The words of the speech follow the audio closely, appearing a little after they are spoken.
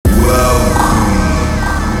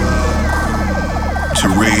to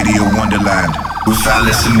Radio Wonderland with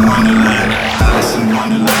Alice in Wonderland. Alice in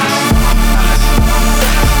Wonderland.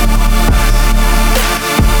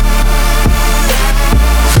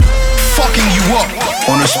 Fucking you up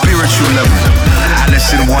on a spiritual level.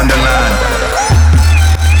 Alice in Wonderland.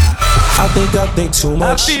 I think too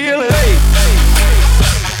much. I feel it.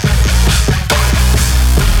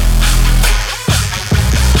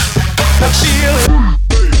 I feel it.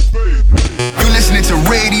 You're listening to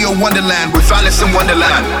Radio Wonderland with Alice in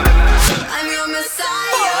Wonderland. I'm your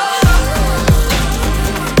Messiah.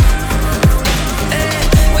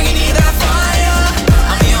 When you need that fire,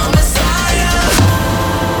 I'm your Messiah.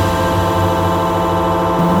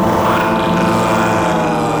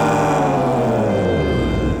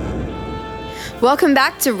 Welcome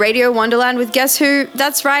back to Radio Wonderland with Guess Who?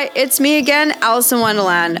 That's right, it's me again, Alice in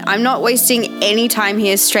Wonderland. I'm not wasting any time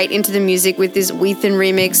here, straight into the music with this Weathen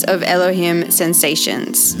remix of Elohim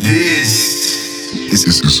Sensations. This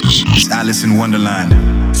is Alice in Wonderland.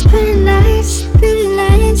 It's pretty nice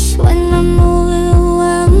when I'm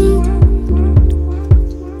overwhelmed.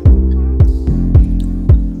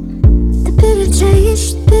 The bitter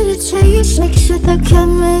taste mixed with the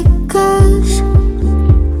chemicals.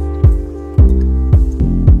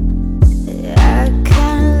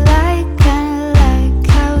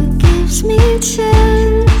 Me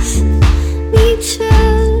chills.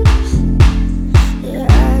 Yeah,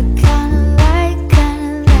 I kinda like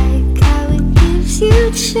how it gives you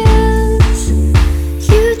chills.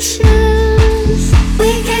 We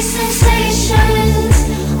get sensations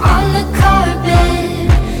on the carpet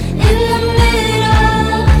in the middle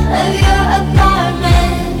of your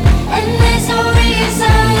apartment, and there's no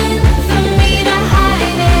reason for me to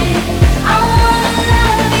hide it. I wanna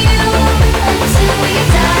love you until we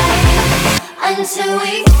die. Until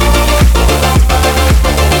we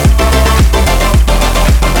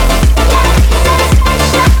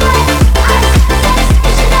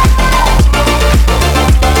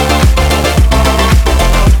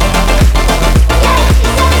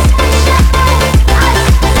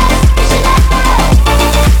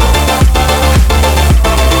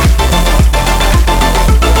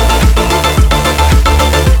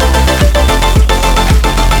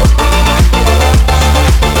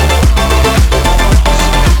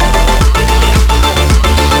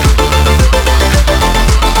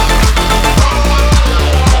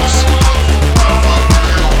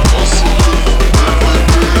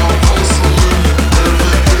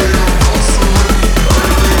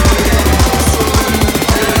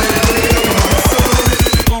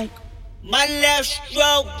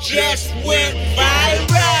just went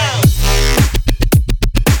viral.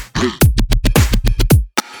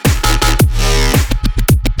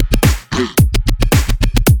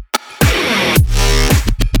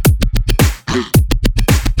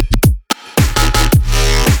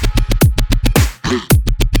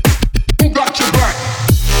 Who got your back?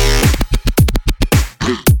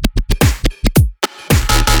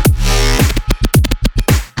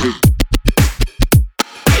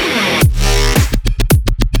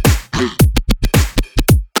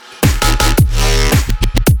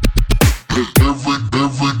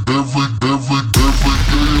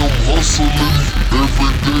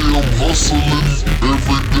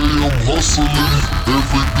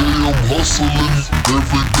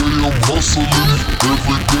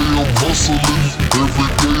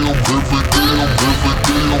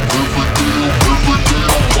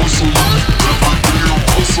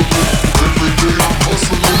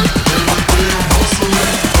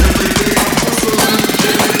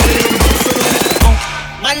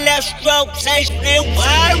 My left stroke takes me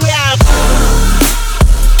wild.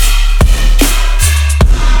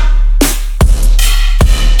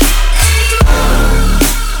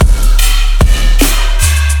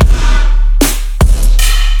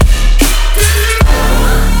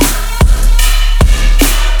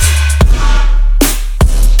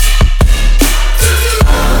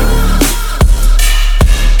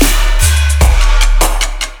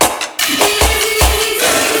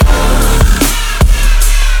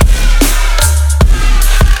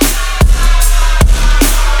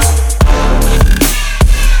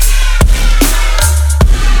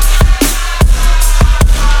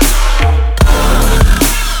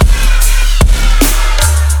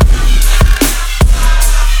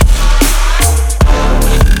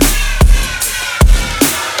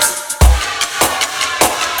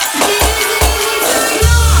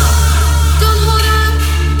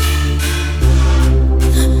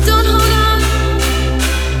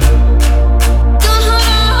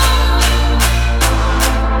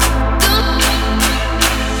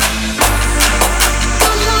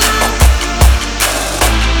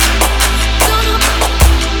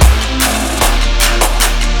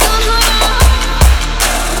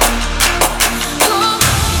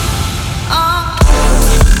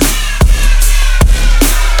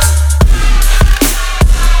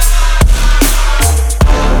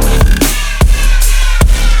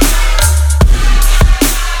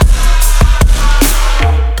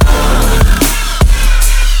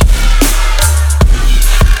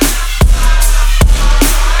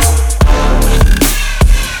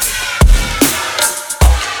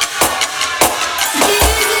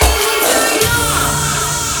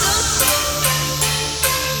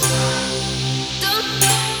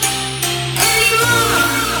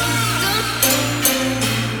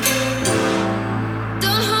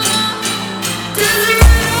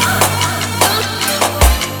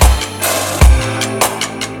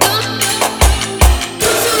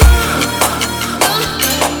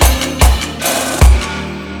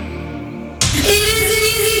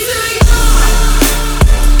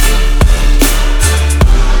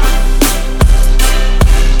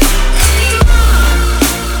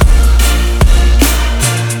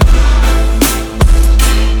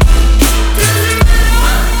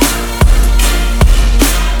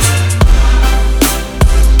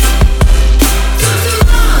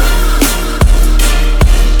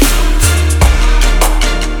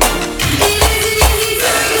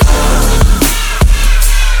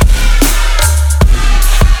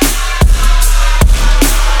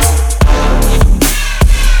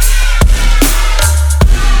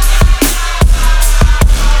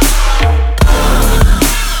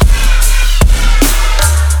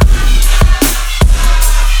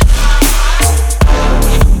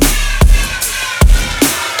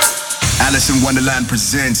 Wonderland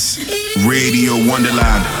presents Radio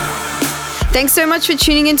Wonderland. Thanks so much for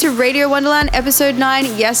tuning into Radio Wonderland episode 9.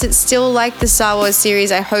 Yes, it's still like the Star Wars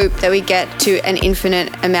series. I hope that we get to an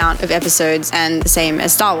infinite amount of episodes and the same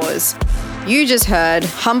as Star Wars. You just heard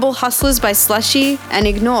Humble Hustlers by Slushy and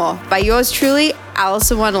Ignore by yours truly, Alice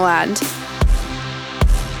in Wonderland.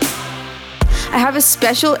 I have a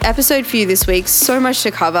special episode for you this week, so much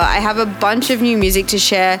to cover. I have a bunch of new music to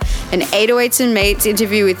share, an 808s and Mates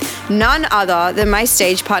interview with none other than my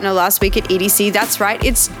stage partner last week at EDC. That's right,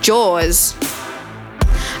 it's Jauz.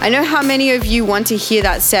 I know how many of you want to hear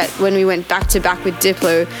that set when we went back to back with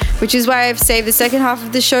Diplo, which is why I've saved the second half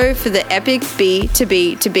of the show for the epic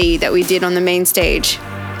b2b2b that we did on the main stage.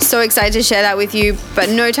 So excited to share that with you, but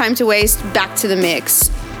no time to waste, back to the mix.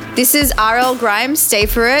 This is RL Grimes, Stay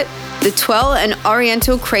For It, the Twirl and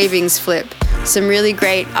Oriental Cravings flip. Some really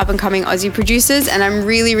great up-and-coming Aussie producers, and I'm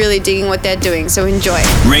really, really digging what they're doing, so enjoy.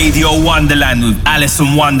 Radio Wonderland with Alice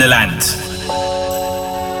in Wonderland.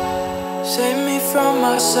 Save me from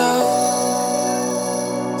myself,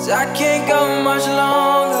 'cause I can't go much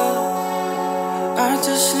longer. I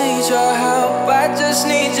just need your help, I just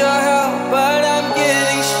need your help, but I'm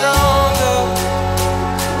getting stronger.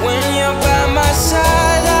 When you're by my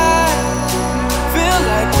side, I feel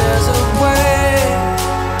like there's a way.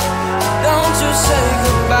 Don't you say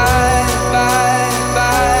goodbye, bye,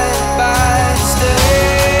 bye, bye,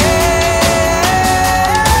 stay.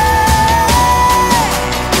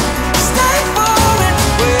 Stay for it,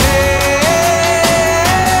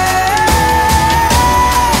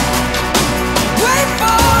 wait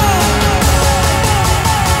for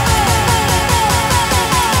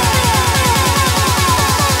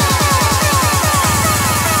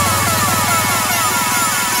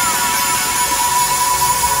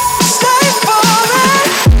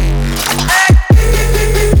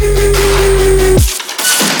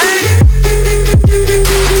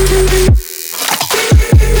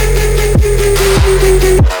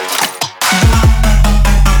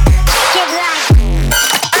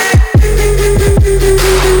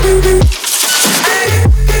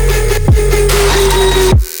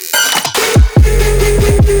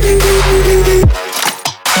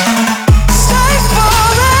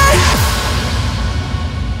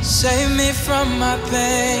save me from my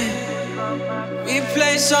pain,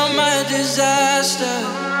 replace all my disaster.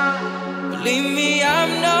 Believe me,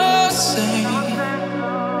 I'm no saint,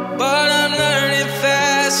 but I'm learning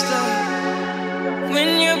faster. When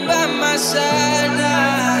you're by my side,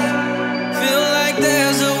 I feel like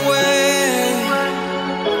there's a way.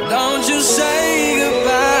 Don't you say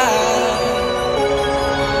goodbye,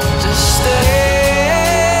 just stay.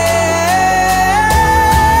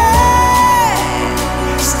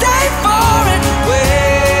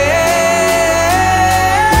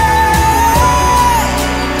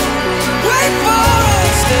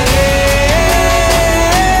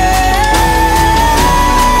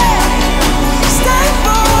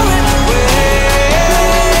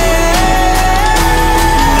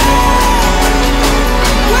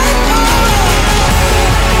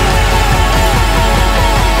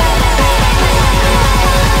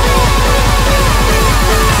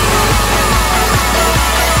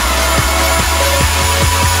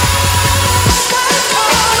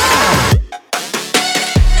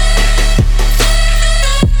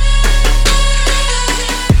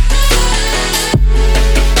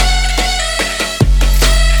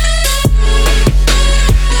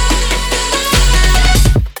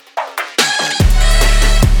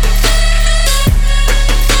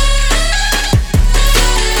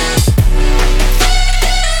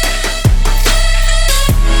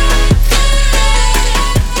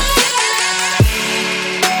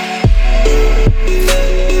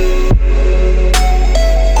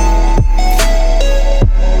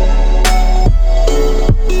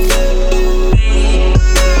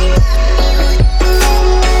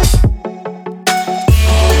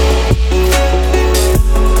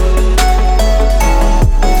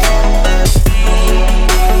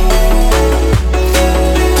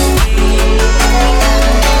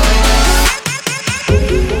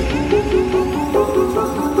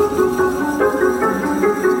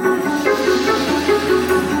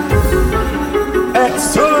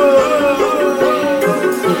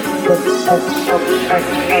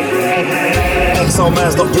 soul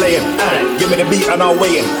man's not playing. Give me the beat and I'll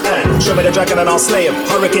weigh it. Show me the dragon and I'll slay him.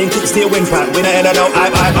 Hurricane kicks the wind pack. Winner in and out,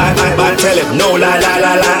 I tell him. No lie,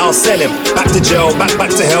 I'll sell him. Back to jail,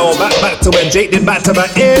 back to hell, back to when Jake did back to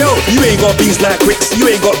back. Ew, you ain't got beats like Quicks, you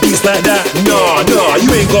ain't got beats like that. No, you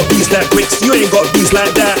ain't got beats like Quicks, you ain't got beats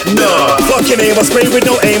like that. No, fucking aim, I spray with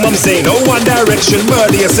no aim, I'm saying no one direction,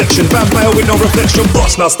 murder your section, vampire with no reflection.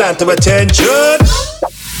 Boss, now stand to attention.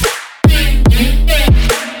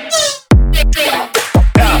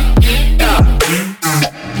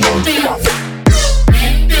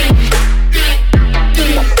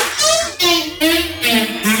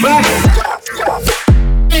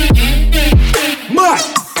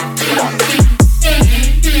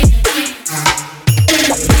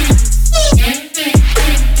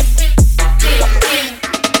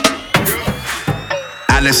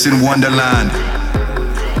 Alice in Wonderland.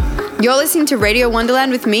 You're listening to Radio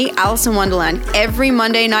Wonderland with me, Alice in Wonderland, every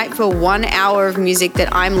Monday night for 1 hour of music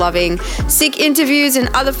that I'm loving, sick interviews and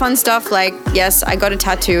other fun stuff like, yes, I got a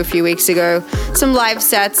tattoo a few weeks ago, some live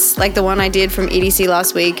sets like the one I did from EDC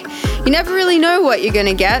last week. You never really know what you're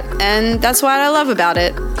gonna get, and that's what I love about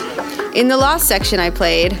it. In the last section I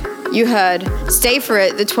played, you heard Stay For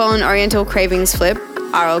It, the Twirlin' Oriental Cravings Flip,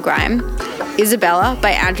 R.L. Grime, Isabella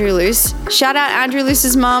by Andrew Luce. Shout out Andrew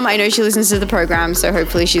Luce's mom. I know she listens to the program, so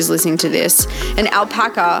hopefully she's listening to this. And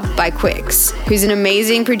Alpaca by Quicks, who's an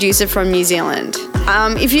amazing producer from New Zealand.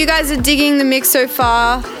 If you guys are digging the mix so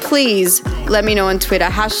far, please let me know on Twitter,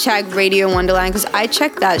 hashtag Radio Wonderland, because I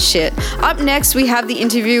check that shit. Up next, we have the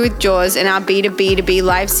interview with Jauz and our b2b2b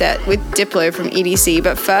live set with Diplo from EDC.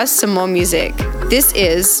 But first, some more music. This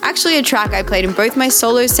is actually a track I played in both my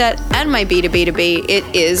solo set and my b2b2b.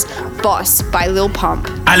 It is Boss by Lil Pump.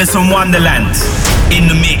 Alice in Wonderland, in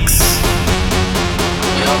the mix.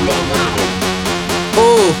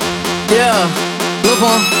 Ooh, yeah, Lil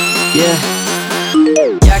Pump, yeah.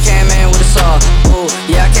 Yeah, I came in with a saw. Ooh,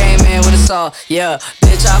 yeah, I came in with a saw. Yeah,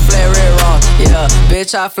 bitch, I flare red raw. Yeah,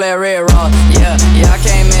 bitch, I flare red raw. Yeah, I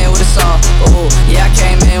came in with a saw. Ooh, yeah, I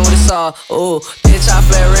came in with a saw. Ooh, bitch, I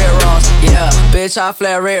flare red raw. Yeah, bitch, I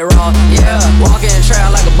flare red raw. Yeah, walking in the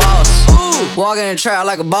trap like a boss. Ooh, walking in the trap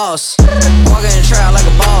like a boss. Walking in the trap like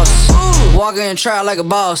a boss. Ooh, walking in the trap like a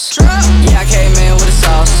boss. Yeah, I came in with a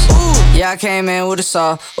sauce. Ooh, yeah, I came in with a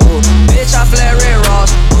saw. Ooh, bitch, I flare red raw.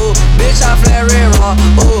 Ooh, bitch, I flare red raw.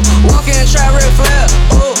 Ooh, walking in the trap red flare.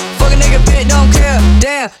 Ooh, fuck a nigga, bitch, don't care.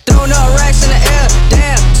 Damn, throwing up racks in the air.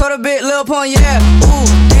 Damn, told a bit, Lil Pump, yeah. Ooh,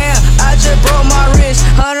 damn, I just broke my wrist.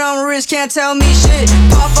 100 on my wrist, can't tell me shit.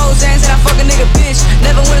 Pop 4 Zans and I fuck a nigga, bitch.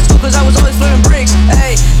 Never went to school cause I was always flipping bricks.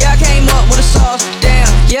 Hey, yeah, I came up with a sauce. Damn,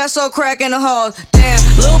 yeah, I so crack in the halls. Damn,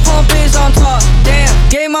 Lil Pump is on top. Damn,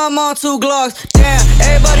 gave my mom 2 Glocks. Damn,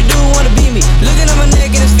 everybody do wanna be me. Looking at my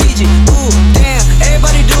neck and it's Fiji. Ooh, damn,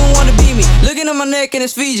 everybody do wanna be me. Looking at my neck and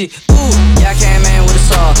it's Fiji. Ooh, yeah, I came in with a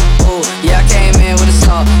saw. Ooh, yeah, I came in with a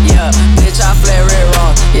saw. Yeah, bitch, I flare red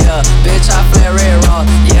raw. Yeah, bitch, I flare red raw.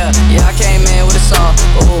 Yeah, I came in with a saw.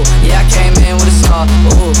 Ooh, yeah, I came in with a saw.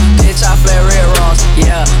 Ooh, bitch, I flare red raw.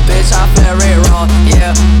 Yeah, bitch, I flare red raw.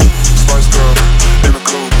 Yeah. Spice girl in the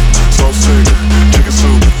coupe, so sick, chicken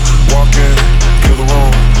soup. Walk in, kill the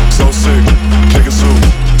room, so sick, chicken soup.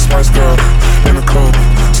 Spice girl in the coupe,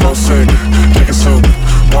 so sick, chicken soup.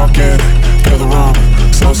 Walk in, kill the room,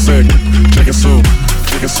 so sick, chicken soup,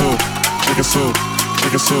 chicken soup, chicken soup,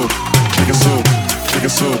 chicken soup, chicken soup, chicken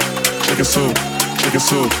soup, chicken soup, chicken soup,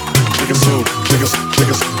 chicken soup, chicken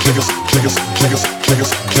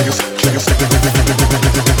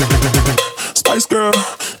Spice girl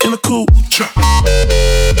in the coupe.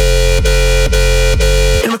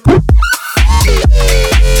 In the coupe.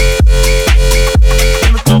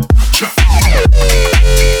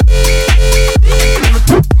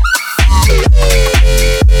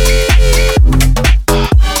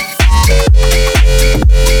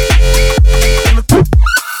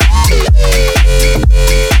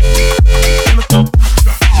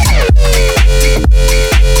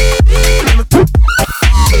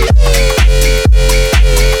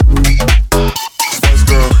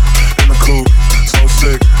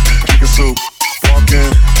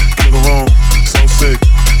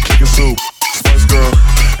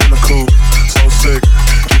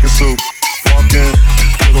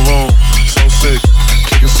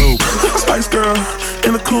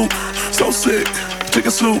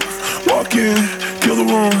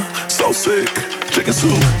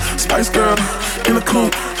 Spice girl in the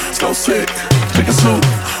coupe, so sick. Chicken soup,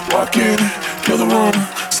 walk in, kill the room,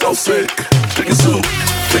 so sick. Chicken soup,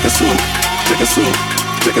 chicken soup, chicken soup,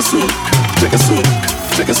 chicken soup, chicken soup,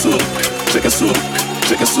 chicken soup, chicken soup,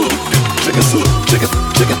 chicken soup, chicken soup, chicken,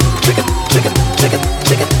 chicken, chicken, chicken, chicken,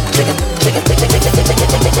 chicken, chicken.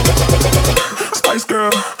 Spice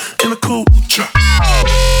girl in the coupe.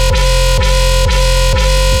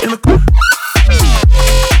 In the coupe.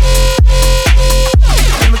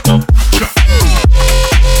 In the coupe.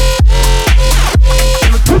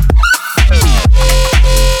 In the coupe.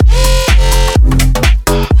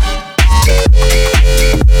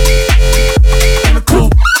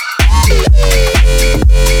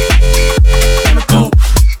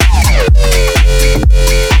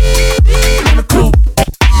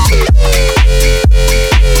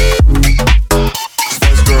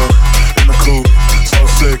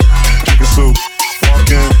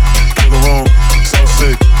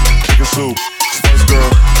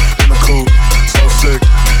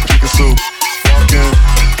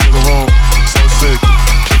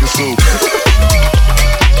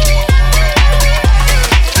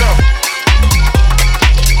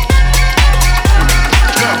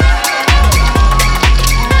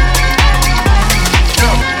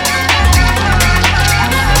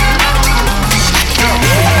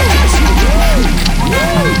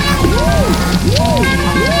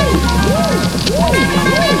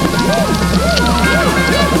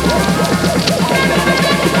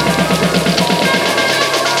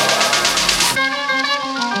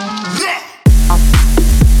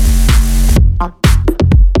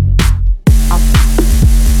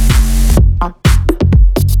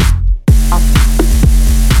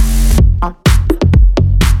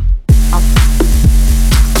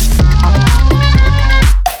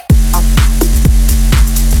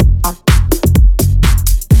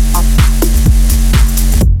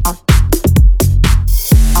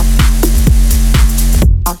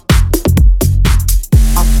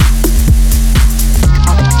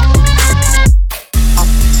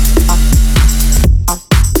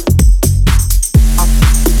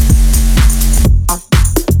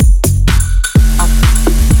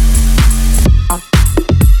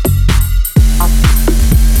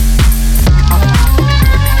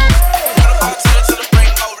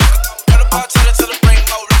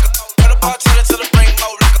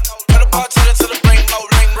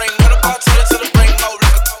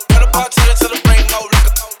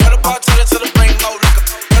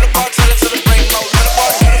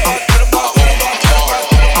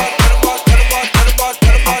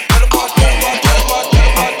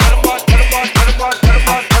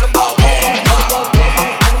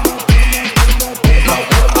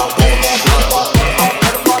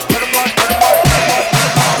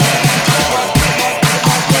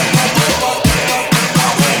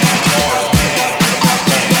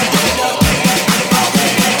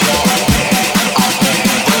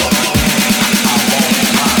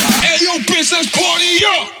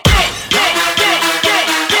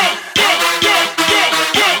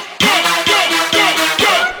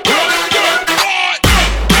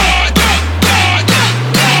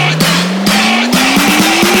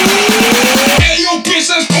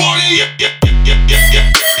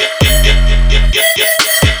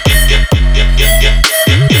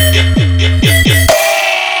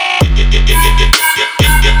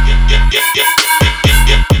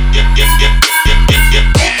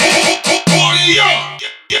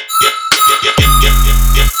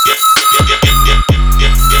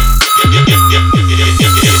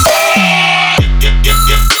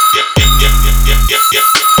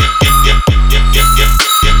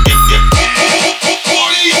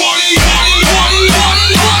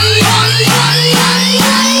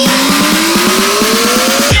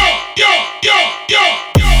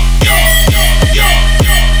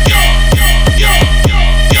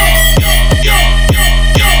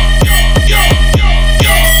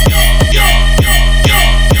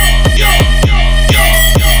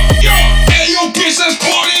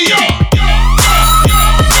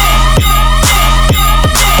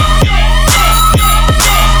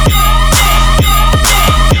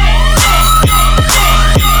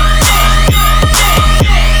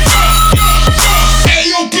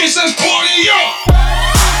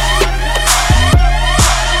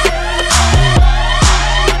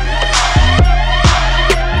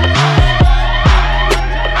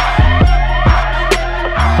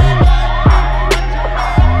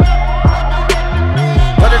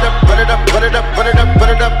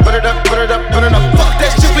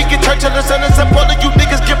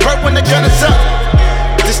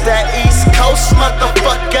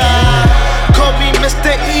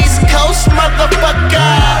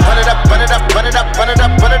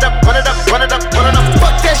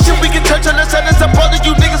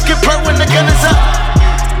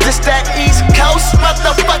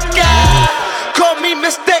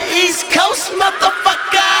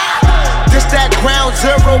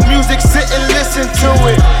 zero music, sit and listen to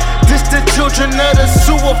it. This the children of the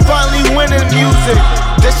sewer finally winning music.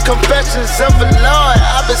 This confessions of a Lord,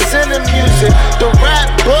 I've been sending music. The rap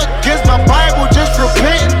book is my Bible, just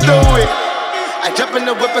repenting through it. I jump in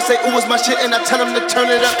the whip and say, ooh, it's my shit, and I tell them to turn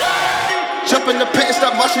it up. Jump in the pit and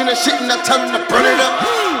start moshing and shit, and I tell them to burn it up.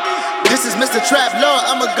 This is Mr. Trap Lord,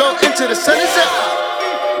 I'ma go into the sun is up.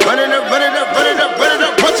 Run it up, run it up, run it up, run it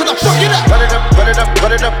up, run till I fuck it up. Run it up, run it up, run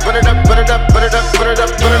it up, run it up, run it up, run it up, run it up,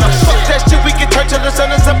 run it up. Fuck that shit, we can turn till the sun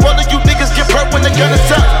is up. All of you niggas get burnt when the gun is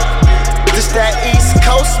up. This that East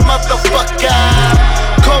Coast motherfucker.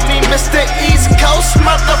 Call me Mr. East Coast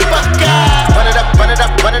motherfucker. Run it up, run it up,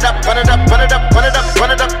 run it up, run it up, run it up, run it up, run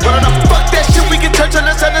it up, run it up. Fuck that shit, we can turn till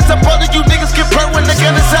the sun is up. All of you niggas get burnt when the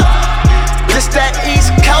gun is up. This that East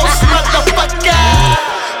Coast motherfucker.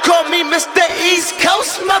 Call me Mr. East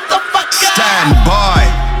Coast motherfucker. Stand by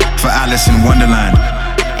for Alice in Wonderland.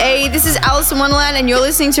 Hey, this is Alice in Wonderland, and you're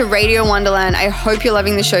listening to Radio Wonderland. I hope you're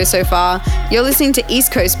loving the show so far. You're listening to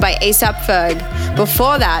East Coast by A$AP Ferg.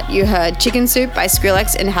 Before that, you heard Chicken Soup by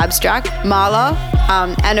Skrillex and Habstract, Marla,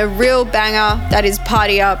 and a real banger that is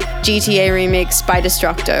Party Up GTA remix by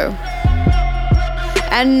Destructo.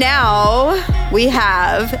 And now we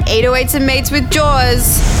have 808s and Mates with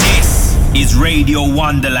Jauz. This is Radio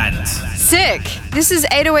Wonderland. Sick. This is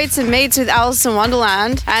 808s and Mates with Alice in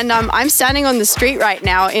Wonderland, and I'm standing on the street right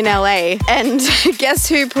now in LA, and guess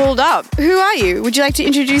who pulled up? Who are you? Would you like to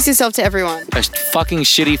introduce yourself to everyone? A fucking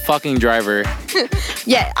shitty fucking driver.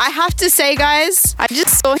 Yeah, I have to say, guys, I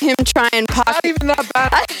just saw him try and park. Not even that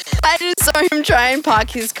bad. I just saw him try and park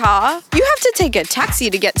his car. You have to take a taxi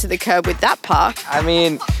to get to the curb with that park. I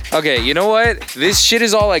mean, okay, you know what? This shit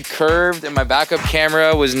is all like curved, and my backup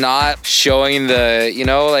camera was not showing the, you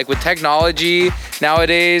know, like with technology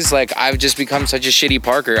nowadays, like I've just become such a shitty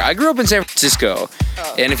parker. I grew up in San Francisco,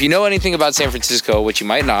 and if you know anything about San Francisco, which you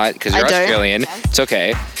might not because you're Australian, it's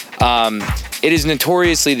okay. It is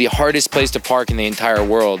notoriously the hardest place to park in the entire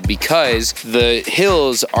world because the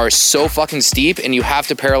hills are so fucking steep and you have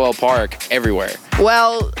to parallel park everywhere.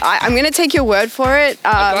 Well, I'm going to take your word for it.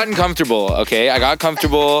 I've gotten comfortable, okay? I got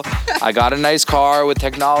comfortable. I got a nice car with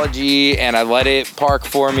technology and I let it park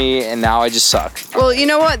for me and now I just suck. Well, you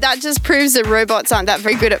know what? That just proves that robots aren't that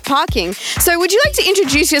very good at parking. So would you like to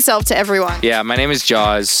introduce yourself to everyone? Yeah, my name is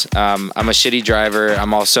Jauz. I'm a shitty driver.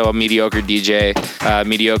 I'm also a mediocre DJ,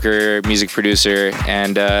 mediocre music producer,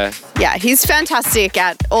 and yeah, he's fantastic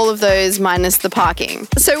at all of those minus the parking.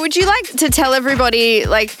 So would you like to tell everybody,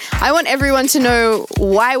 like, I want everyone to know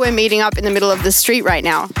why we're meeting up in the middle of the street right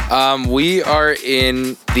now. We are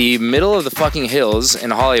in the middle of the fucking hills in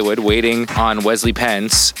Hollywood waiting on Wesley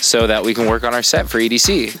Pence so that we can work on our set for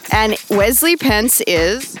EDC. And Wesley Pence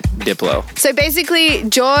is? Diplo. So basically,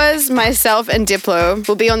 Jauz, myself, and Diplo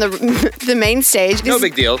will be on the main stage. No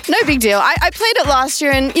big deal. No big deal. I played it last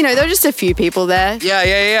year and, you know, there were just a few people there.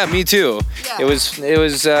 Yeah, me too. Yeah. It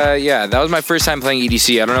was that was my first time playing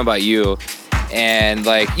EDC. I don't know about you. And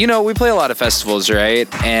like, you know, we play a lot of festivals, right?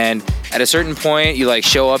 And at a certain point, you like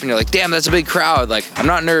show up and you're like, damn, that's a big crowd. Like, I'm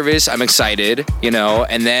not nervous, I'm excited, you know?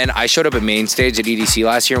 And then I showed up at main stage at EDC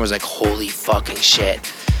last year and was like, holy fucking shit.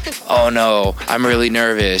 Oh no, I'm really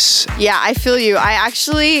nervous. Yeah, I feel you.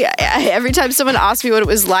 Every time someone asked me what it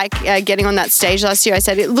was like getting on that stage last year, I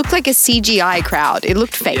said it looked like a CGI crowd. It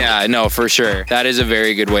looked fake. Yeah, no, for sure. That is a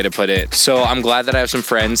very good way to put it. So I'm glad that I have some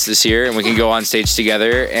friends this year and we can go on stage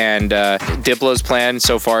together. And Diplo's plan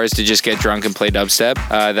so far is to just get drunk and play dubstep.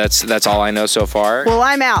 That's all I know so far. Well,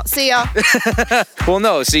 I'm out. See ya. Well,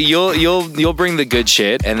 no, see, you'll bring the good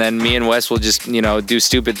shit, and then me and Wes will just, you know, do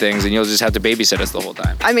stupid things, and you'll just have to babysit us the whole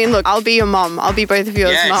time. I mean, look, I'll be your mom. I'll be both of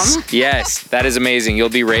yours mom. Yes, that is amazing. You'll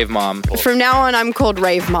be Rave Mom. From now on, I'm called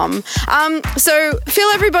Rave Mom. So fill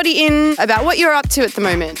everybody in about what you're up to at the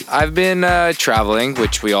moment. I've been traveling,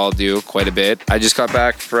 which we all do quite a bit. I just got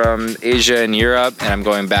back from Asia and Europe, and I'm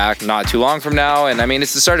going back not too long from now. And I mean,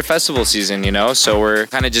 it's the start of festival season, you know, so we're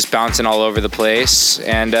kind of just bouncing all over the place.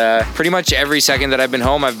 And pretty much every second that I've been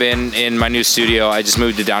home, I've been in my new studio. I just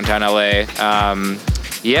moved to downtown LA.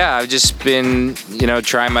 Yeah, I've just been, you know,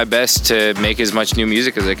 trying my best to make as much new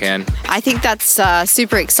music as I can. I think that's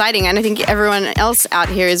super exciting, and I think everyone else out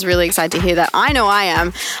here is really excited to hear that. I know I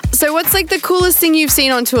am. So what's like the coolest thing you've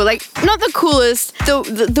seen on tour? Like, not the coolest,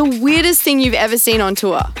 the weirdest thing you've ever seen on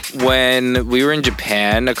tour? When we were in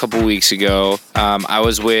Japan a couple weeks ago, I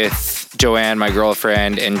was with Joanne, my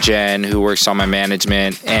girlfriend, and Jen, who works on my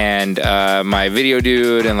management, and my video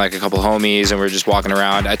dude and like a couple homies, and we were just walking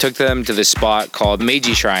around. I took them to this spot called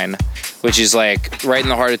Meiji Shrine, which is like right in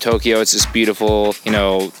the heart of Tokyo. It's this beautiful,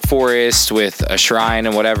 forest with a shrine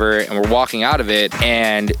and whatever. And we're walking out of it,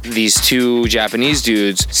 and these two Japanese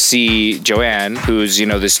dudes see Joanne, who's,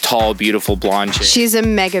 this tall, beautiful blonde chick. She's a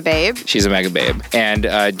mega babe.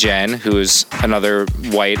 And Jen, who's another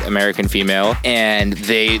white American female. And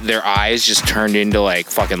their eyes just turned into like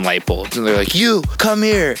fucking light bulbs. And they're like, you, come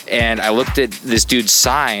here. And I looked at this dude's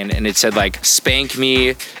sign, and it said like, spank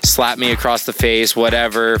me, slap me across the face,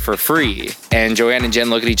 whatever, for free. And Joanne and Jen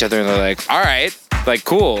look at each other and they're like, all right, like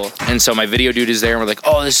cool. And so my video dude is there, and we're like,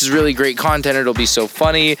 oh, this is really great content, it'll be so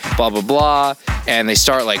funny, blah blah blah. And they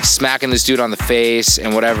start like smacking this dude on the face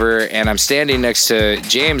and whatever. And I'm standing next to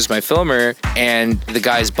James, my filmer, and the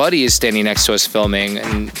guy's buddy is standing next to us filming.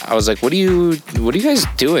 And I was like, what are you guys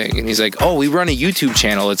doing? And he's like, oh, we run a YouTube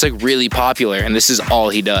channel, it's like really popular, and this is all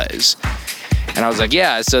he does. And I was like,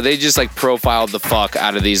 yeah. So they just like profiled the fuck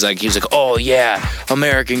out of these. Like, he was like, oh yeah,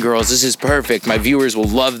 American Girls, this is perfect. My viewers will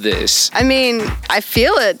love this. I mean, I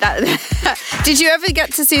feel it. Did you ever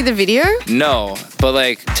get to see the video? No, but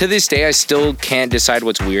like to this day, I still can't decide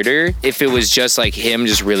what's weirder. If it was just like him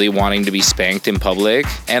just really wanting to be spanked in public,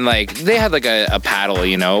 and like they had like a paddle,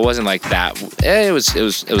 it wasn't like that. It was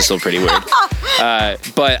still pretty weird.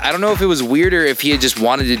 But I don't know if it was weirder if he had just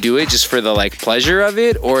wanted to do it just for the like pleasure of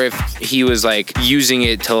it, or if he was like using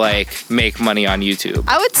it to like make money on YouTube.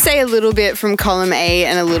 I would say a little bit from column A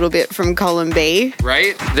and a little bit from column B.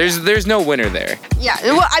 Right? There's no winner there. Yeah.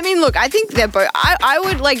 Well, I mean, look, I think they're both. I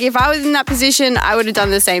would like, if I was in that position, I would have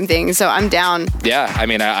done the same thing. So I'm down. Yeah. I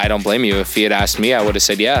mean, I don't blame you. If he had asked me, I would have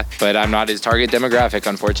said yeah. But I'm not his target demographic,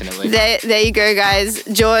 unfortunately. There you go, guys.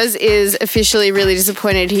 Jauz is officially really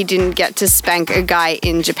disappointed he didn't get to spank a guy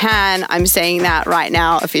in Japan. I'm saying that right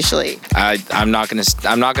now, officially. I'm not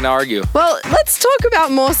gonna argue. Well, let's talk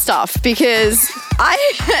about more stuff, because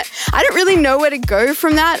I don't really know where to go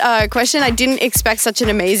from that question. I didn't expect such an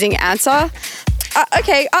amazing answer.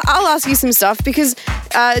 Okay, I'll ask you some stuff, because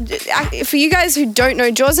for you guys who don't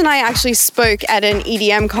know, Jauz and I actually spoke at an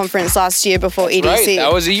EDM conference last year before EDC. Right,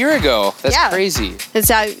 that was a year ago. That's crazy. That's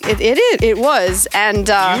how it was. And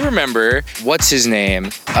you remember, what's his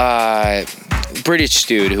name? British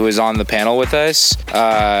dude who was on the panel with us.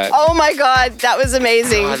 Oh my god, that was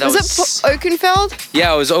amazing. Was it Oakenfold?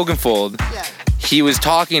 Yeah, it was Oakenfold. Yeah. He was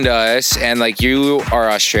talking to us, and like, you are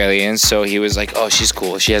Australian, so he was like, oh, she's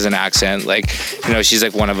cool, she has an accent, like, she's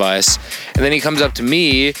like one of us. And then he comes up to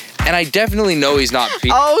me, and I definitely know he's not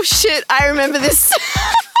Oh shit, I remember this.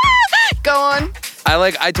 Go on.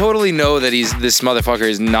 I totally know that this motherfucker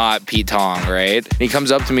is not Pete Tong, right? And he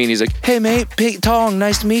comes up to me and he's like, hey mate, Pete Tong,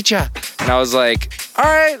 nice to meet ya. And I was like, all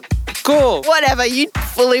right, cool. Whatever, you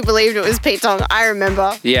fully believed it was Pete Tong, I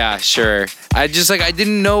remember. Yeah, sure. I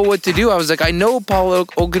didn't know what to do. I was like, I know Paul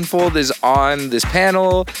Oakenfold is on this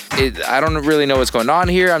panel. I don't really know what's going on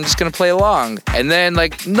here. I'm just going to play along. And then,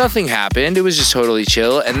 like, nothing happened. It was just totally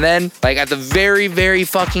chill. And then, like, at the very, very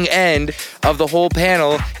fucking end of the whole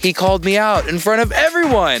panel, he called me out in front of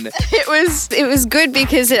everyone. It was good,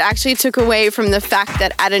 because it actually took away from the fact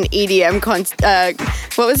that at an EDM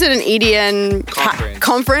an EDM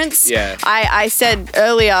conference? Yeah. I said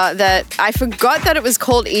earlier that I forgot that it was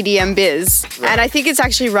called EDM Biz. Right. And I think it's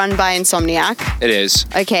actually run by Insomniac. It is.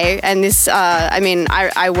 Okay, and this,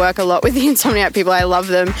 I work a lot with the Insomniac people. I love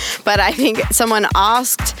them. But I think someone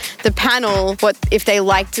asked the panel what if they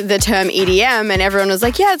liked the term EDM, and everyone was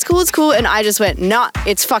like, yeah, it's cool. And I just went, nah,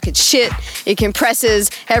 it's fucking shit. It compresses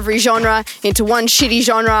every genre into one shitty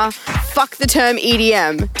genre. Fuck the term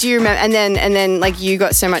EDM. Do you remember? And then like, you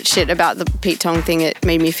got so much shit about the Pete Tong thing, it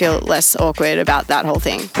made me feel less awkward about that whole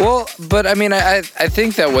thing. Well, but I mean, I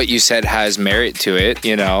think that what you said has merit to it,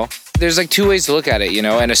 There's like two ways to look at it,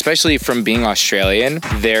 and especially from being Australian,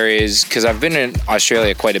 there is, because I've been in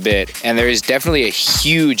Australia quite a bit, and there is definitely a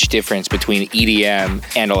huge difference between EDM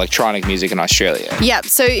and electronic music in Australia. Yeah,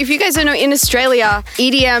 so if you guys don't know, in Australia,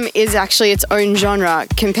 EDM is actually its own genre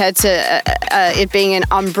compared to it being an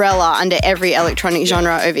umbrella under every electronic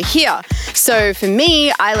genre over here. So for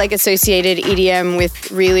me, I associated EDM with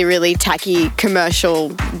really, really tacky commercial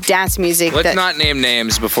dance music. Let's not name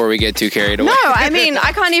names before we get too carried away. No, I mean,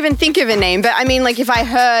 I can't even think of a name, but I mean, if I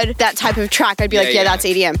heard that type of track, I'd be like, that's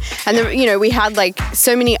EDM. And then, we had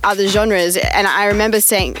so many other genres, and I remember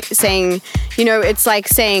saying, it's like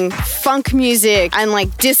saying funk music and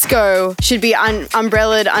like disco should be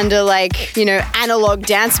umbrellaed under like, analog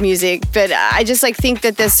dance music. But I just like think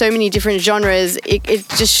that there's so many different genres. It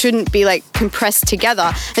just shouldn't be like compressed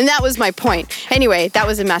together. And that was my point. Anyway, that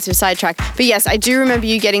was a massive sidetrack. But yes, I do remember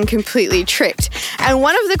you getting completely tricked. And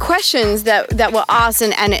one of the questions that were asked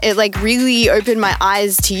and it like really opened my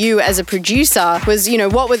eyes to you as a producer was,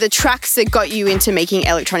 what were the tracks that got you into making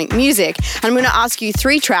electronic music? And I'm going to ask you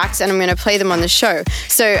 3 tracks and I'm going to play them on the show.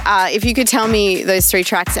 So if you could tell me those 3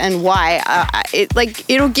 tracks and why,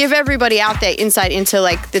 it'll give everybody out there insight into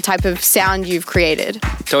like the type of sound you've created.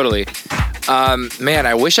 Totally. Man,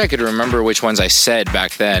 I wish I could remember which ones I said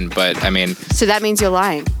back then, but I mean... So that means you're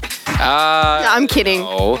lying. No, I'm kidding.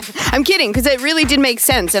 No. I'm kidding, because it really did make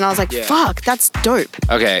sense, and I was like, fuck, that's dope.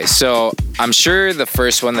 Okay, so I'm sure the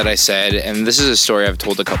first one that I said, and this is a story I've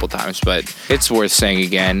told a couple times, but it's worth saying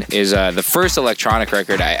again, is the first electronic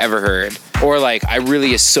record I ever heard, or like I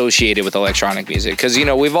really associated with electronic music, because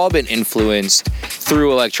we've all been influenced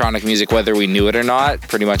through electronic music, whether we knew it or not,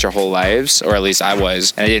 pretty much our whole lives, or at least I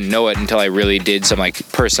was, and I didn't know it until I really did some like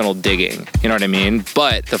personal digging, you know what I mean?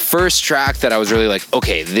 But the first track that I was really like,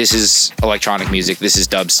 okay, this is electronic music, this is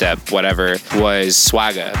dubstep, whatever, was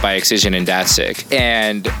Swagga by Excision and Datsik.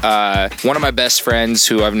 And one of my best friends,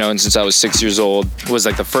 who I've known since I was 6 years old, was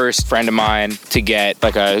like the first friend of mine to get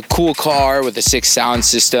like a cool car with a 6 sound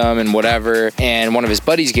system and whatever. And one of his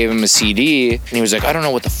buddies gave him a CD, and he was like, I don't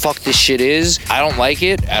know what the fuck this shit is. I don't like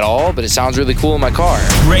it at all, but it sounds really cool in my car.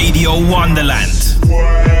 Radio Wonderland.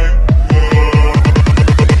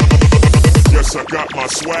 Yes, I got my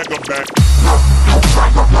swagger back.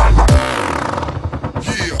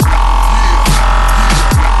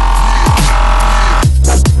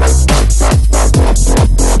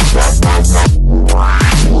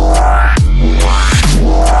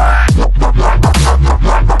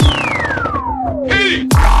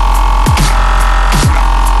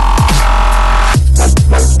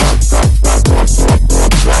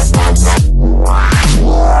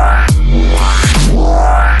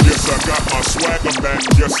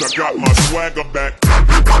 Yes, I got my swagger back.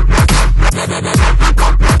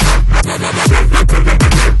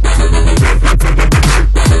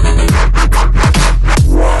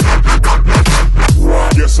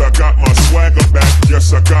 Yes, I got my swagger back.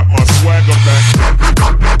 Yes, I got my swagger back.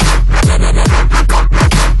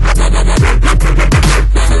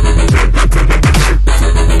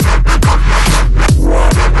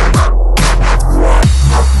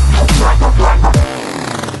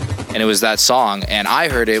 And it was that song, and I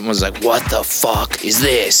heard it and was like, what the fuck is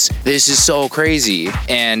this? This is so crazy.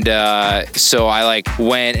 And so I like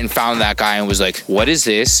went and found that guy and was like, what is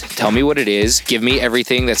this? Tell me what it is. Give me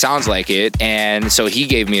everything that sounds like it. And so he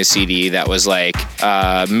gave me a CD that was like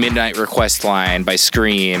Midnight Request Line by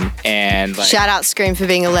Scream. And like, shout out Scream for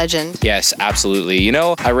being a legend. Yes, absolutely.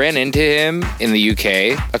 I ran into him in the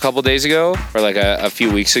UK a couple days ago, or like a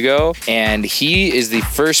few weeks ago, and he is the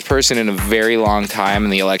first person in a very long time in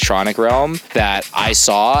the electronic realm that I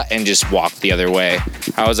saw and just walked the other way.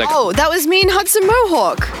 I was like, oh, that was me in Hudson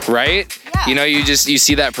Mohawk. Right? Yeah. You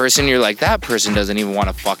see that person, you're like, that person doesn't even want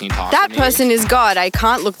to fucking talk to me. That person is God. I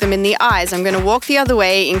can't look them in the eyes. I'm going to walk the other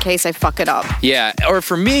way in case I fuck it up. Yeah. Or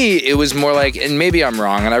for me, it was more like, and maybe I'm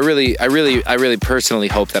wrong, and I really personally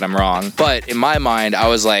hope that I'm wrong, but in my mind, I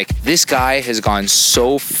was like, this guy has gone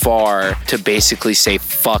so far to basically say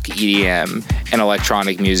fuck EDM and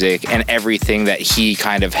electronic music and everything that he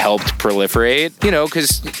kind of helped proliferate,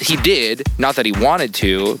 because he did, not that he wanted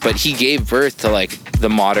to, but he gave birth to like the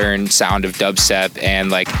modern sound of dubstep and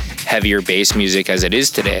like heavier bass music as it is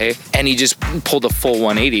today. And he just pulled a full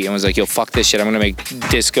 180 and was like, yo, fuck this shit. I'm gonna make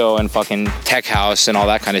disco and fucking tech house and all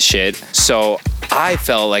that kind of shit. So I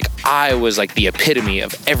felt like I was like the epitome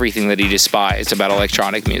of everything that he despised about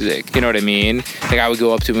electronic music. You know what I mean? Like I would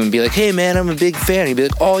go up to him and be like, hey man, I'm a big fan. He'd be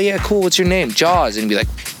like, oh yeah, cool, what's your name? Jauz. And he'd be like,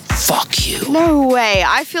 fuck you. No way.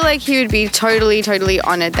 I feel like he would be totally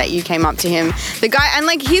honored that you came up to him. The guy, and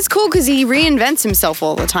like he's cool because he reinvents himself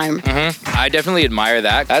all the time. Mm-hmm. I definitely admire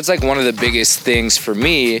that. That's like one of the biggest things for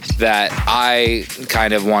me that I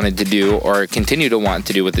kind of wanted to do or continue to want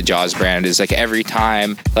to do with the Jauz brand is like every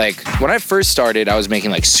time, like when I first started, I was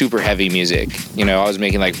making like super heavy music. I was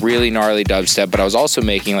making like really gnarly dubstep, but I was also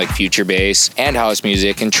making like future bass and house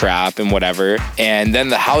music and trap and whatever. And then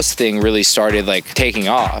the house thing really started like taking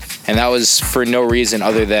off. And that was for no reason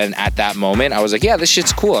other than at that moment, I was like, yeah, this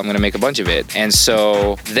shit's cool. I'm going to make a bunch of it. And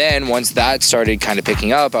so then once that started kind of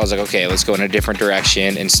picking up, I was like, okay, let's go in a different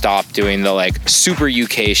direction and stop doing the like super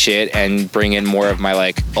UK shit and bring in more of my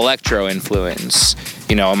like electro influence.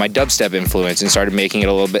 you know, my dubstep influence and started making it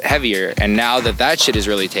a little bit heavier. And now that shit is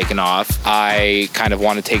really taken off, I kind of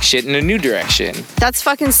want to take shit in a new direction. That's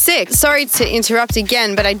fucking sick. Sorry to interrupt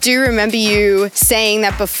again, but I do remember you saying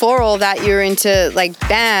that before all that you were into like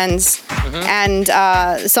bands and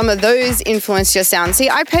some of those influenced your sound. See,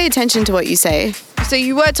 I pay attention to what you say. So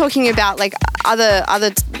you were talking about like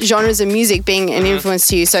other genres of music being an influence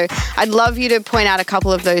to you. So I'd love you to point out a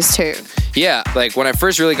couple of those too. Yeah, like when I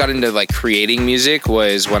first really got into like creating music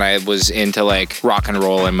was when I was into like rock and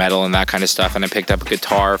roll and metal and that kind of stuff, and I picked up a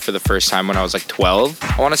guitar for the first time when I was like 12,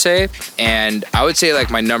 I want to say. And I would say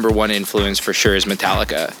like my number one influence for sure is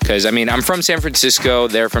Metallica, because I mean I'm from San Francisco,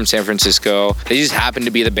 they're from San Francisco. They just happened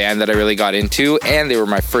to be the band that I really got into, and they were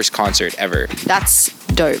my first concert ever. That's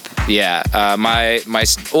dope. Yeah, my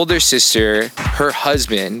older sister, her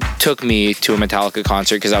husband took me to a Metallica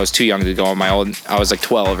concert because I was too young to go on my own. I was like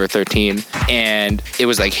 12 or 13, and it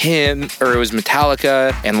was like it was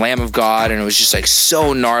Metallica and Lamb of God, and it was just like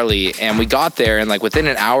so gnarly. And we got there, and like within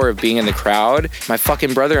an hour of being in the crowd, my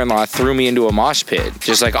fucking brother-in-law threw me into a mosh pit,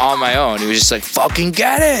 just like on my own. He was just like, "Fucking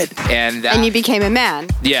get it!" And you became a man.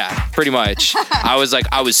 Yeah, pretty much. I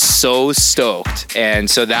was so stoked, and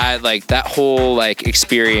so that whole like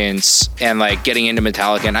experience and like getting into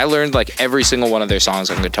Metallica, and I learned like every single one of their songs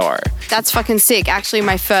on guitar. That's fucking sick. Actually,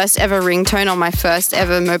 my first ever ringtone on my first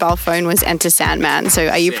ever mobile phone was Enter Sandman. So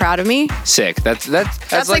are you proud of me? Sick. That's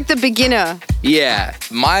like the beginner. Yeah.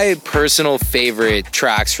 My personal favorite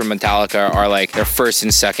tracks from Metallica are like their first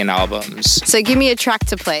and second albums. So give me a track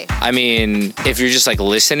to play. I mean, if you're just like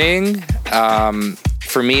listening,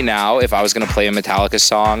 for me now, if I was gonna play a Metallica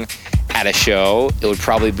song at a show, it would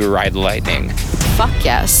probably be Ride the Lightning. Fuck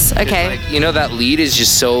yes. Okay. Like, you know, that lead is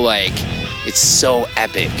just so like, it's so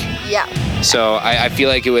epic. Yeah. So I feel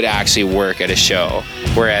like it would actually work at a show.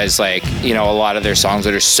 Whereas like, you know, a lot of their songs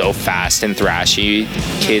that are so fast and thrashy,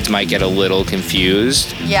 kids might get a little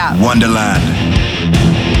confused. Yeah. Wonderland.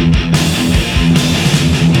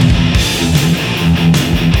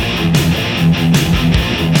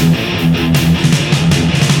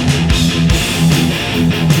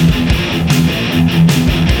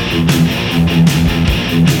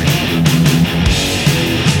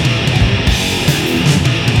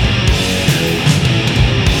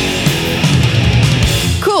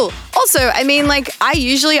 Also, I mean, like, I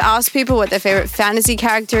usually ask people what their favorite fantasy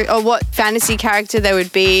character or what fantasy character they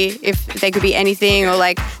would be if they could be anything, or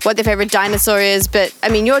like what their favorite dinosaur is. But I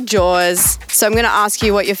mean, you're Jauz, so I'm going to ask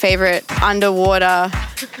you what your favorite underwater.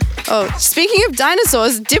 Oh, speaking of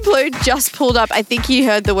dinosaurs, Diplo just pulled up. I think he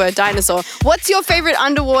heard the word dinosaur. What's your favorite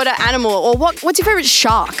underwater animal, or what's your favorite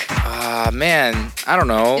shark? Man, I don't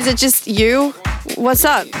know. Is it just you? What's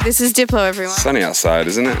up? This is Diplo, everyone. Sunny outside,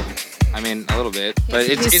 isn't it? I mean, a little bit, but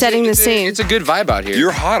He's setting the scene. It's a good vibe out here.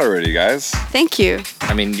 You're hot already, guys. Thank you.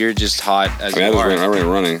 I mean, you're just hot as you are. I'm already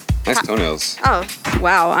running. Nice toenails. Oh,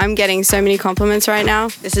 wow. I'm getting so many compliments right now.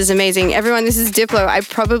 This is amazing. Everyone, this is Diplo. I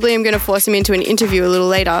probably am going to force him into an interview a little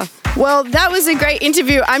later. Well, that was a great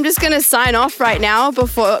interview. I'm just going to sign off right now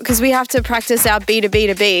because we have to practice our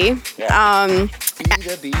b2b2b. Yeah.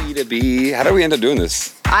 B2b2b. How do we end up doing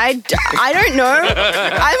this? I don't know.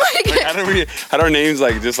 I'm like how do our names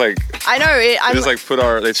like just like I know it. They just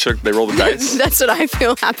like they roll the dice. That's what I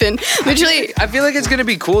feel happened. Literally, I feel like it's gonna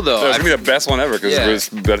be cool though. It's gonna be the best one ever because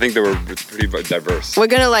I think they were pretty diverse. We're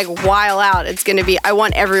gonna like while out. It's gonna be. I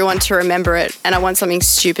want everyone to remember it, and I want something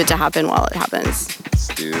stupid to happen while it happens.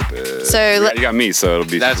 Stupid. So you got me, so it'll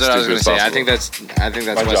be. That's what I was gonna say. Possible. I think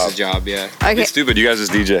that's Wes's job. Yeah. Okay. It's stupid. You guys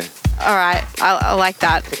just DJ. All right, I like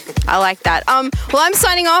that. I like that. Well, I'm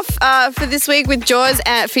signing off for this week with Jauz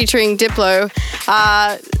featuring Diplo.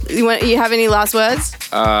 You have any last words?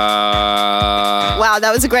 Wow,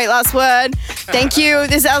 that was a great last word. Thank you.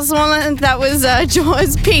 This is Wonderland. That was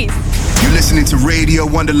Jauz. Peace. You're listening to Radio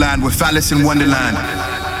Wonderland with Alice in Wonderland.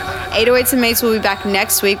 808s and Mates will be back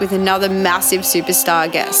next week with another massive superstar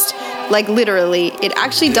guest. Like literally, it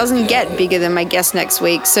actually doesn't get bigger than my guest next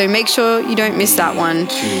week, so make sure you don't miss that one.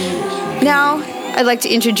 Now, I'd like to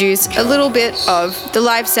introduce a little bit of the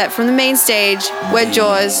live set from the main stage where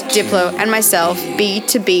Jauz, Diplo, and myself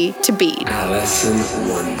b2b2b. Alice in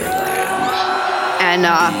Wonderland. And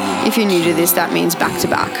if you're new to this, that means back to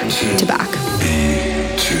back to back.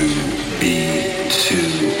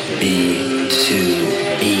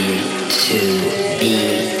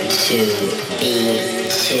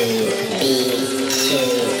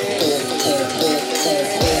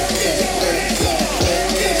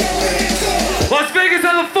 Las Vegas,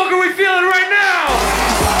 how the fuck are we feeling right now?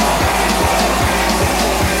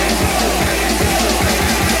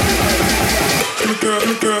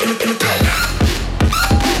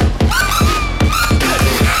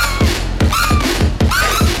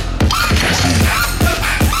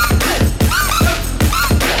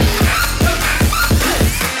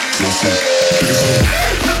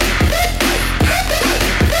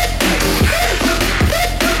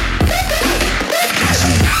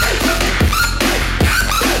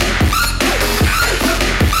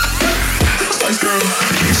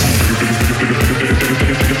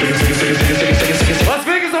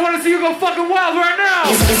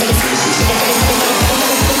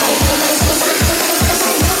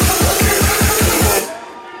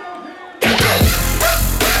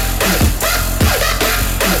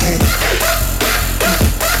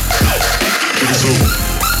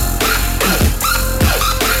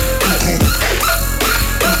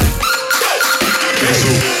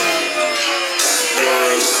 chicken soup.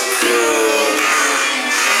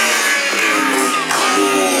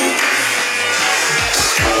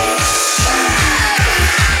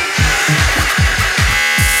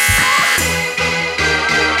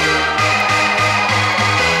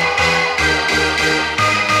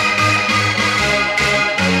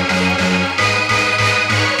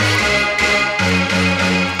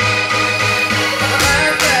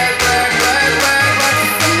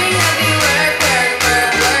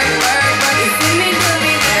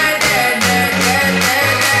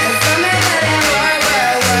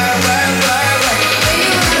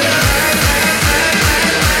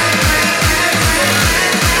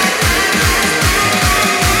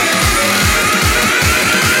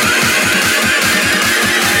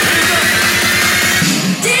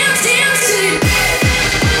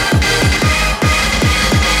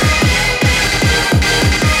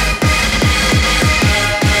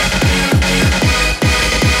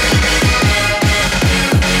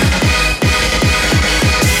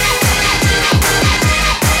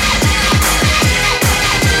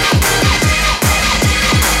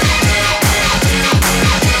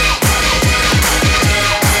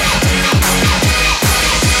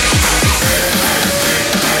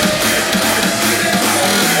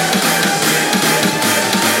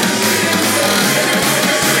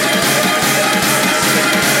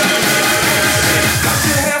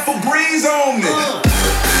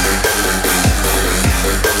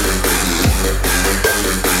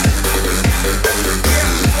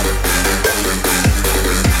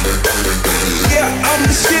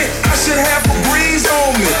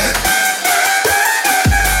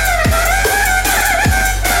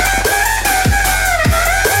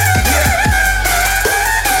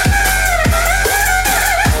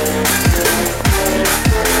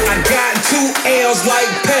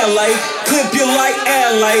 Clip you like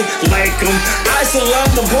LA, like 'em. Ice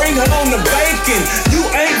love to bring home the bacon. You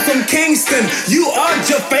ain't from Kingston, you are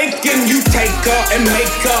just faking. You take her and make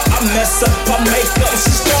her, I mess up her makeup.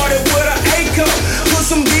 She started with an A cup, put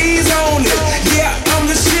some B's on it. Yeah, I'm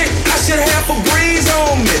the shit, I should have a breeze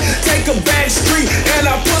on me. Take a back street and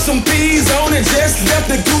I put some P's on it. Just left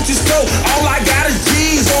the Gucci store, all I got is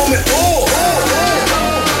G's on me. Oh, oh, oh.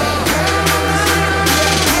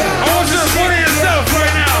 I want you to put in yourself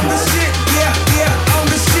right now. Let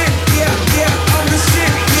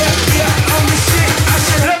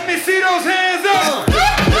me see those hands up.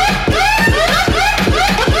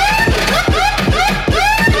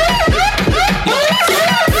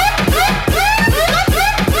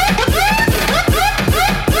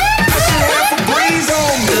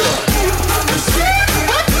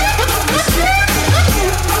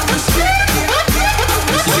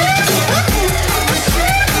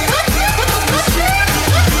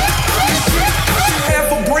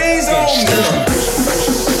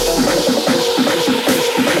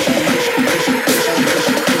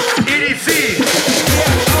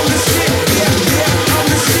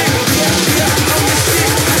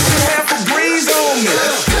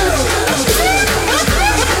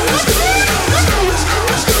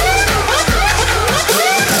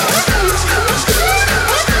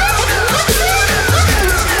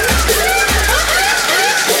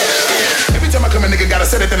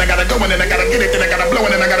 And then I gotta get it, then I gotta blow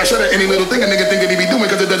it, and I gotta shut it. Any little thing a nigga think that he be doing,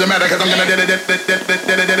 cause it doesn't matter, cause I'm gonna hands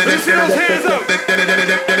up.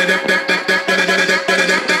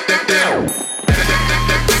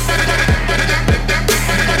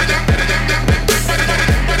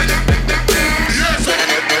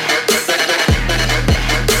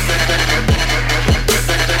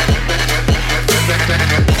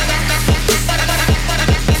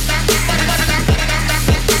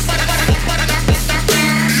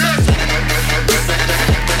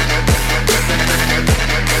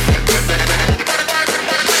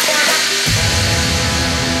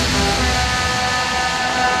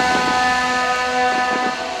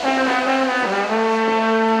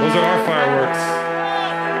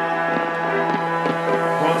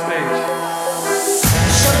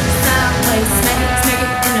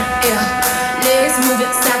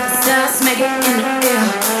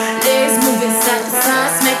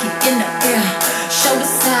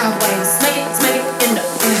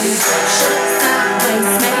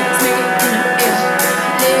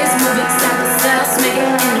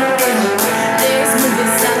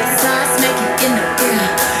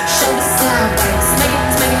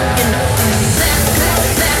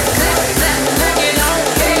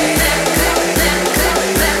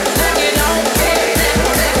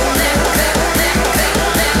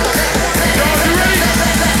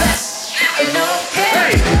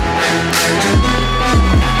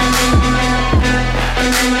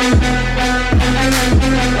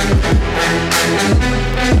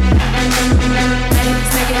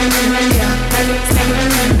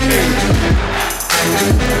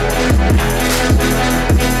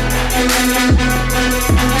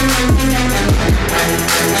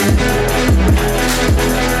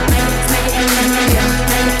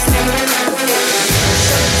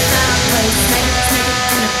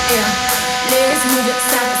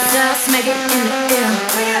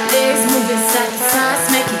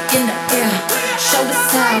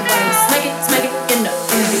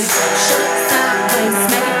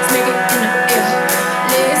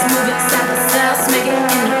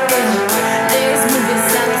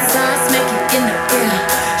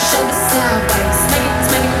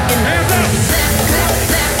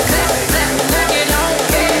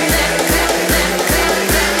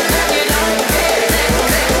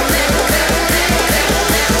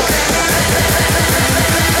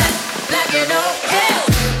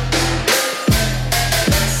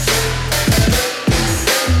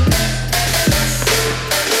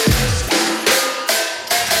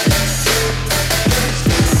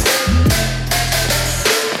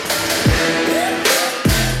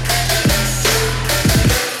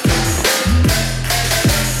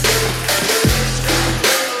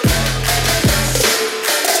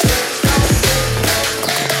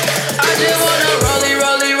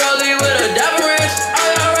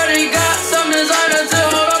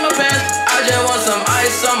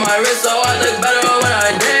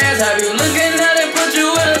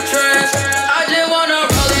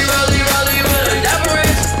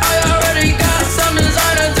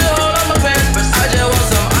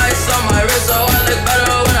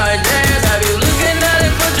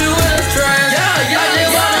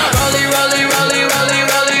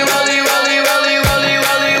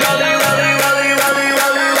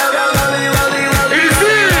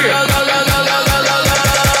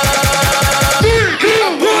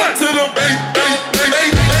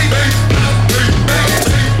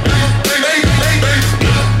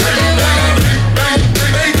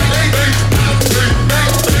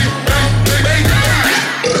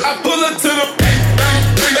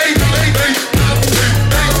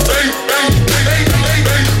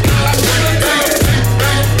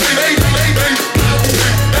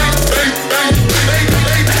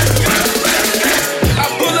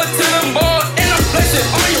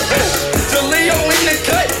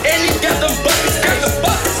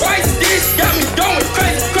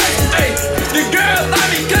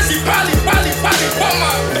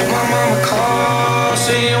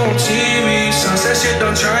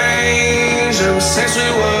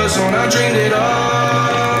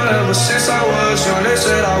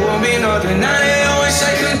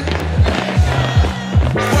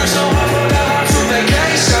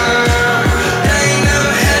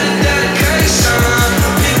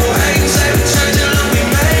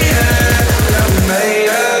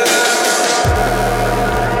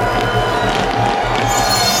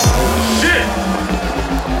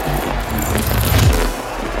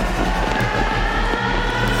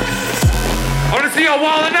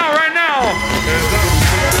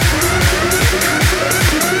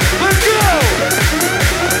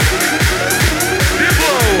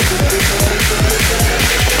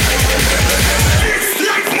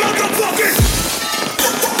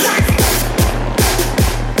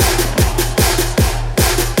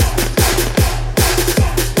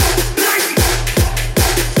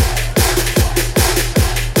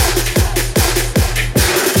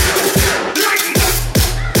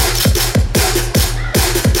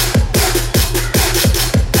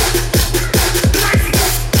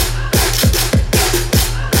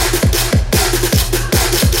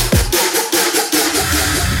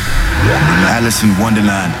 Alice in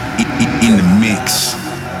Wonderland in the mix.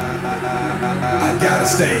 I gotta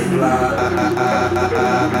stay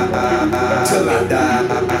till I die.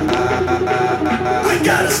 I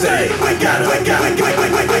gotta stay. I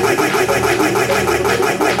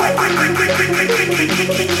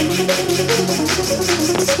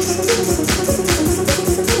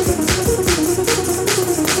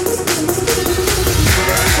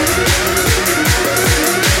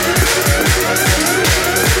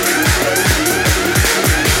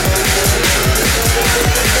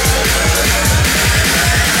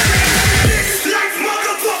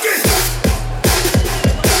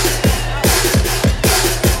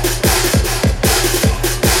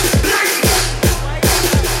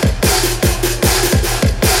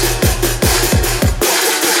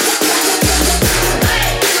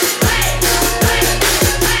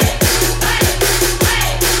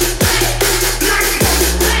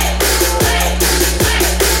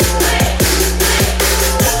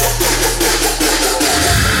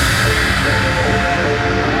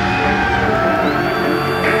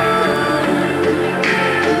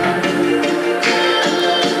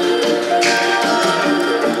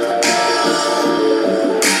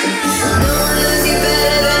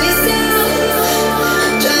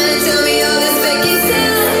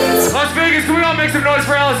make some noise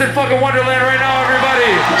for Alice in fucking Wonderland right now, everybody. I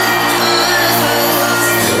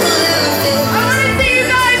wanna see you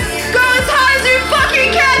guys go as hard as you fucking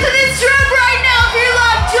can to this drum right now if you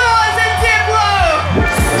love Jauz and Diplo.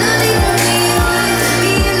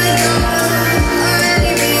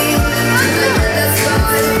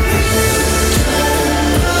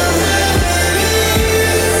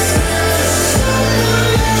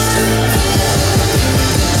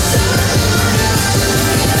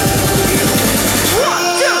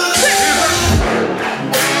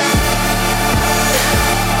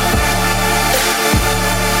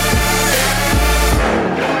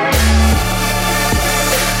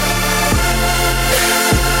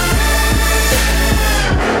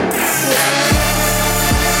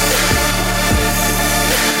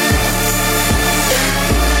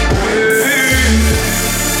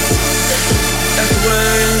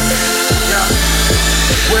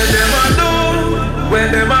 Where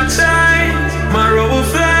them a try, my road will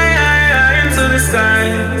fly high into the sky.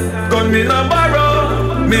 Gun me no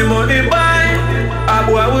borrow, me money buy, a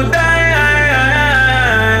boy will die.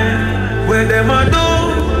 Where them a do,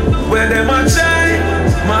 where them a try,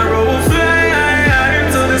 my road will fly high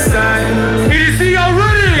into the sky. EDC, y'all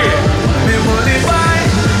ready? Me money buy,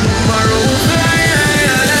 my road will fly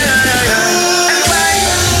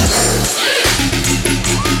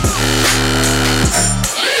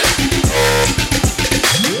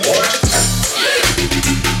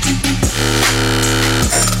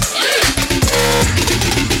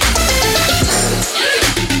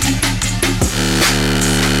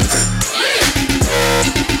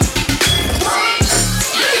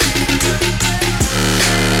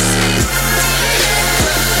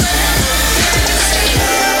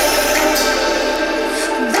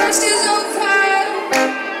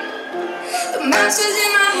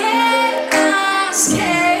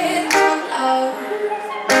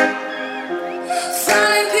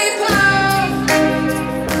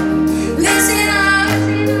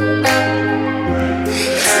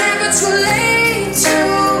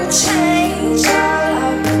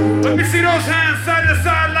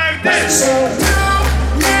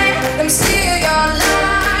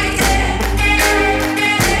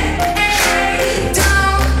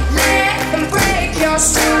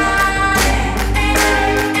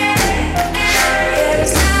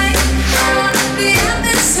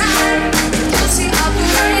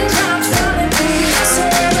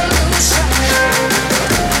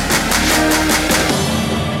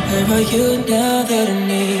you now that I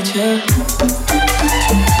need you.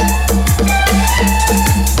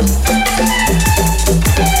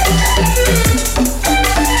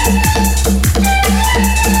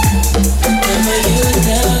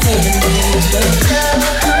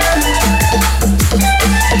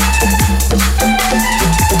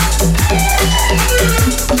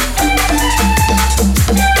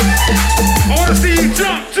 I wanna see you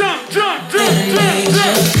jump, jump, jump, jump, jump,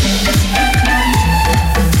 jump.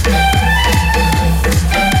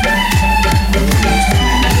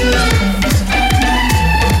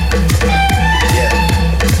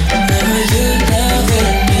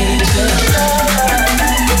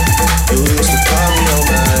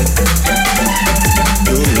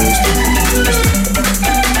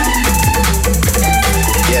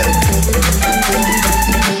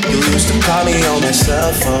 Call me on my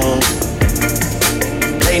cell phone.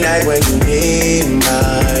 Late night when you need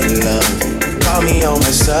my love. Call me on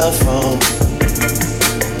my cell phone.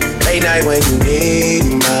 Late night when you need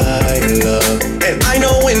my love. And I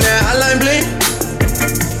know when that hotline blink,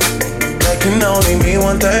 that can only mean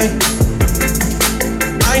one thing.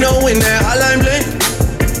 I know when that hotline blink,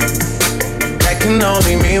 that can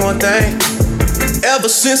only mean one thing. Ever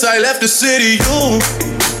since I left the city, you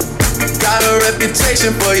got a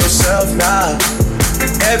reputation for yourself now.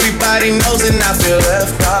 Everybody knows and I feel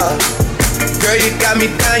left out. Girl, you got me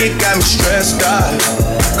down, you got me stressed out.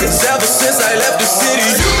 Cause ever since I left the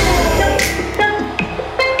city,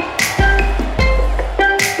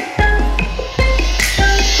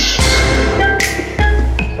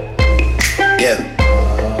 yeah.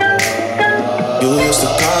 You used to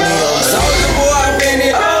call me on my Soulja Boy, I been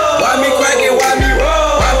it. Why me crack it, why me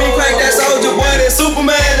roll? Why me crack that Soulja Boy, that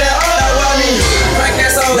Superman, that crack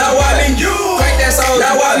that soul, now why me you? Crack that soul,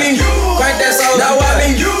 now why me you? Crack that soul, now why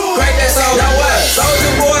me you? Crack that soul, now what?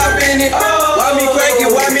 Soulja Boy, I been it. Why me crack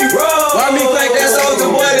it? Why me roll? Why me crack that Soulja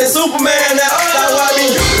Boy, that Superman? Now why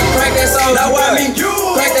me you? Crack that soul, now why me you?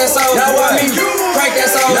 Crack that soul, now why me you? Crack that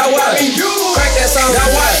soul, now why me you? Crack that soul, now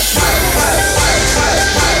what?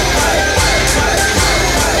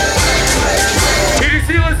 EDC,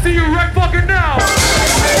 let's see you right fucking now.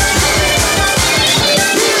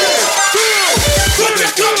 Put your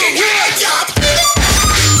fucking hands up!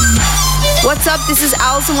 up? This is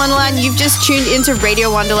Alice in Wonderland. You've just tuned into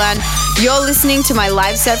Radio Wonderland. You're listening to my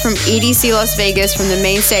live set from EDC Las Vegas from the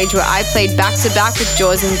main stage where I played back-to-back with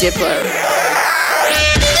Jauz and Diplo.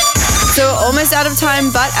 So almost out of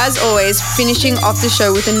time, but as always, finishing off the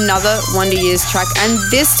show with another Wonder Years track, and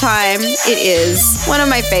this time it is one of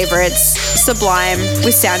my favorites, Sublime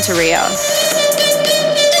with Santeria.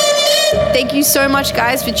 Thank you so much,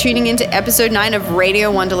 guys, for tuning in to episode 9 of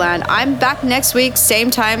Radio Wonderland. I'm back next week, same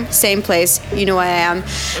time, same place. You know where I am.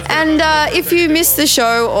 And if you missed the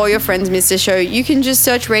show or your friends missed the show, you can just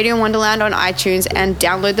search Radio Wonderland on iTunes and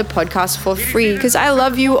download the podcast for free, because I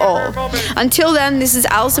love you all. Until then, this is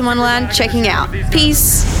Alice in Wonderland checking out.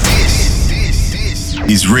 Peace. This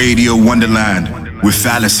is Radio Wonderland with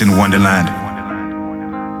Alice in Wonderland.